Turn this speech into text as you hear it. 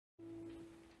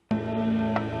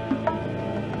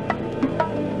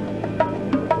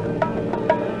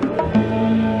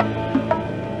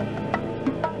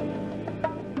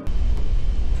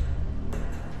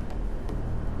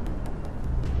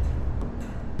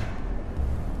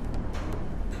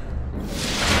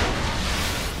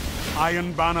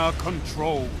Iron Banner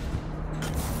control.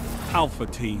 Alpha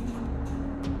Team.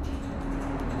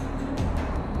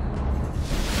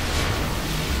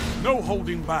 No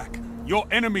holding back. Your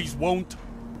enemies won't.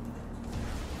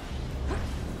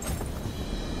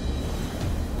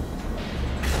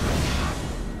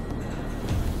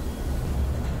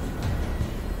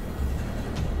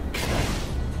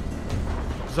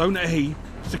 Zone A,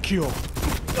 secure.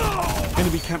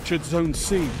 Enemy captured Zone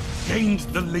C. Gained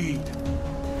the lead.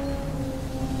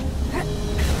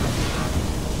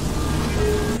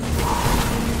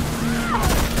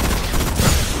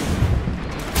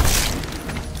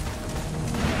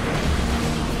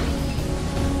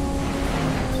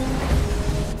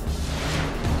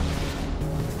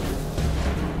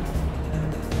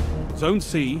 Zone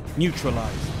C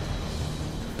neutralized.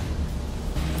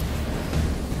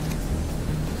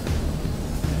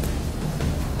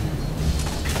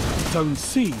 Zone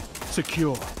C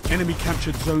secure. Enemy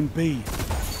captured Zone B.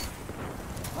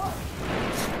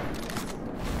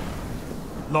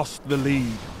 Lost the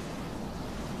lead.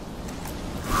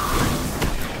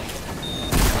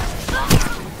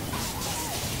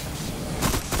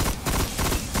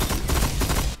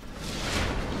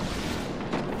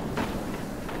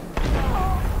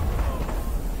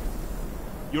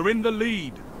 You're in the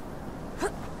lead.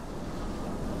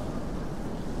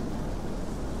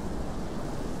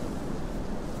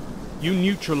 You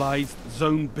neutralized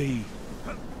Zone B.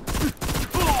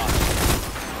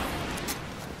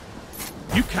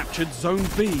 You captured Zone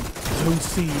B. Zone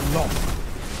C lost.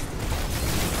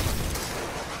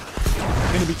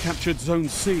 Enemy captured Zone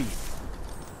C.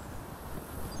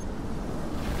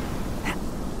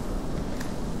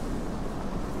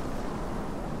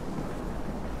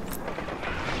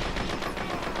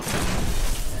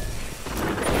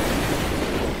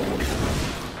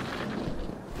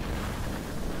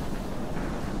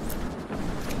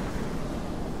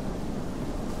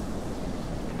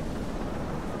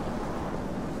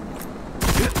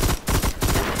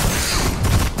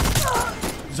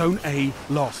 Zone A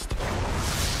lost.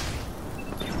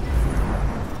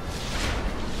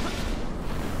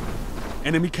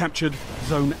 Enemy captured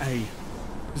Zone A.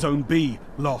 Zone B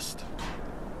lost.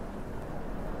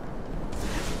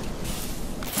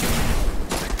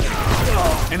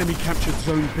 Enemy captured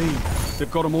Zone B. They've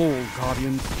got them all,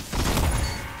 Guardians.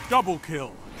 Double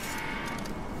kill.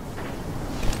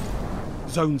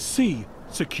 Zone C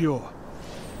secure.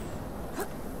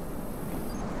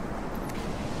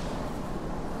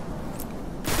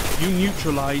 You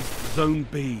neutralized Zone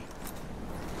B.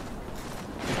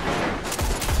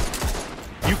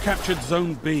 You captured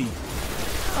Zone B.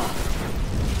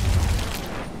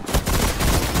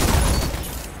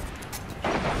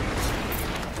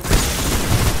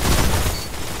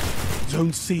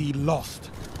 Zone C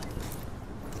lost.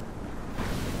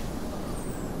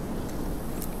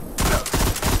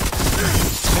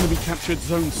 Enemy captured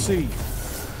Zone C.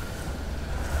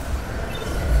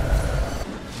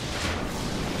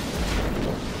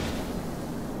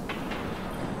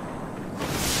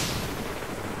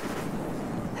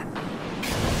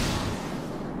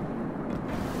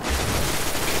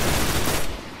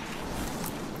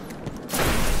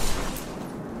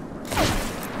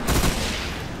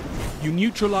 You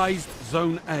neutralized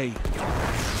Zone A.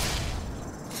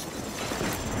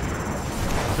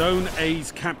 Zone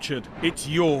A's captured. It's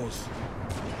yours.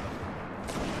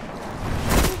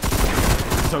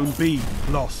 Zone B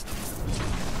lost.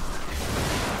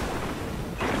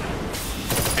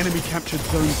 Enemy captured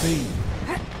Zone B.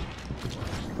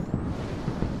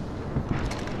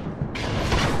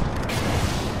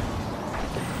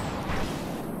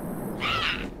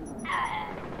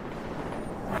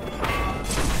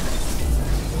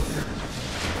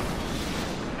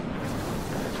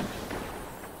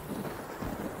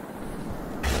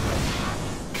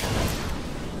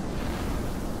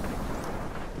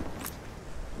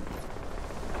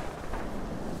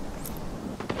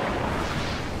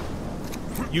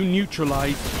 You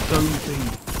neutralized Zone B.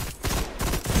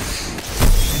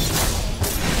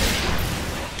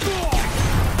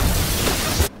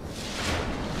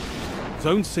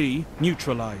 Zone C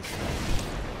neutralized.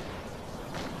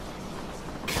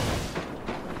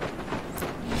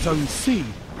 Zone C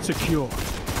secure.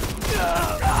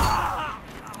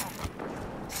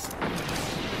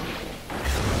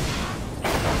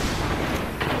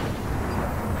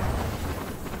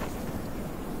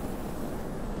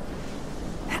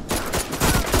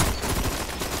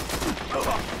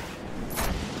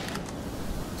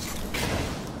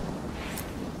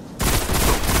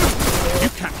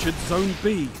 Captured Zone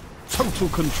B. Total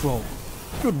control.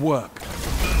 Good work.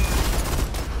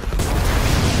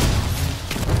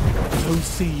 Zone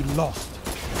C lost.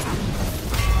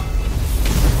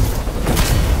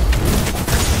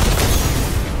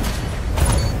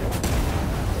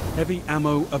 Heavy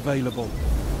ammo available.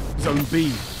 Zone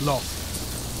B lost.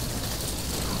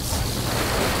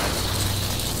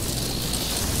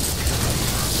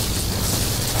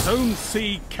 Zone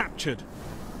C captured.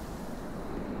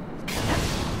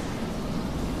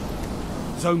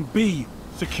 Zone B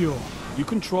secure. You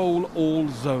control all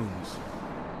zones.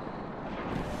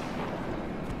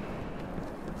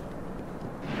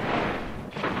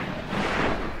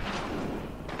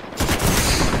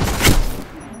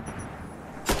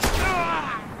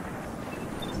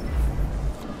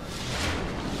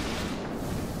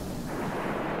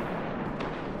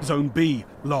 Zone B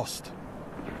lost.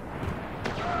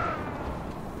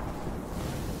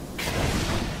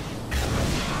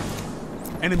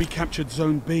 Enemy captured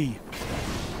Zone B.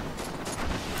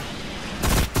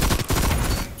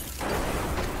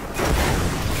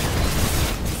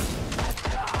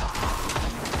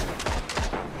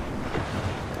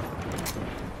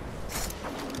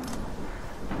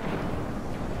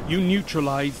 You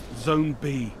neutralized Zone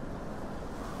B.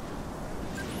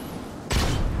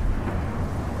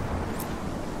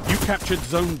 You captured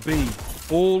Zone B.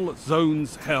 All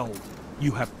zones held.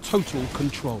 You have total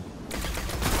control.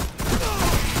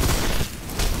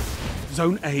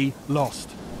 Zone A lost.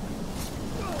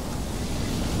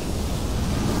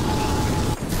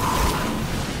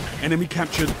 Enemy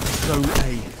captured Zone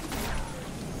A.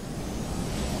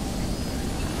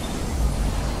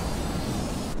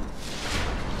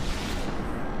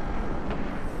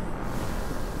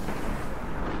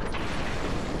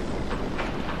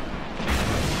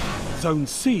 Zone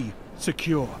C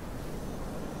secure.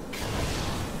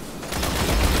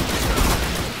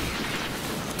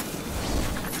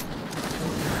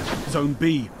 Zone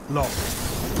B lost.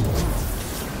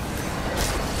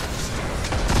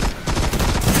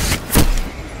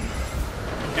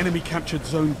 Enemy captured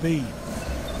Zone B.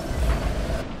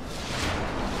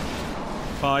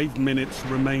 5 minutes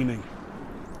remaining.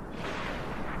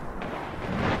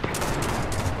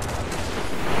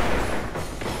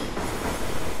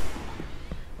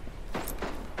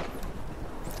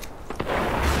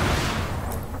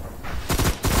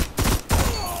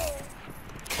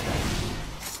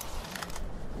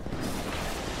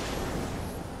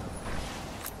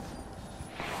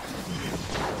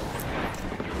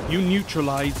 You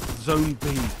neutralized Zone B.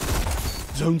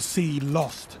 Zone C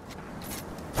lost.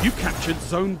 You captured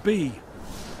Zone B.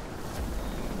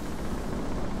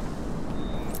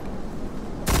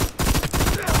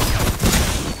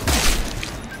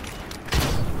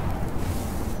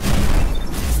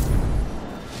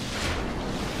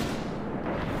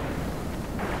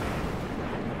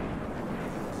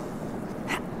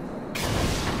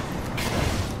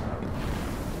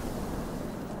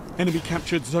 Enemy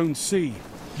captured Zone C.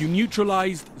 You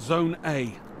neutralized Zone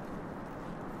A.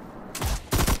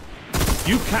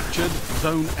 You captured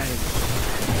Zone A.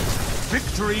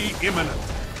 Victory imminent.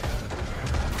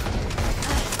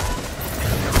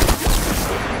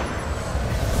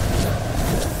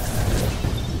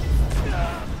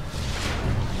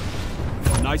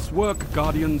 Nice work,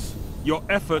 Guardians. Your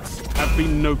efforts have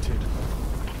been noted.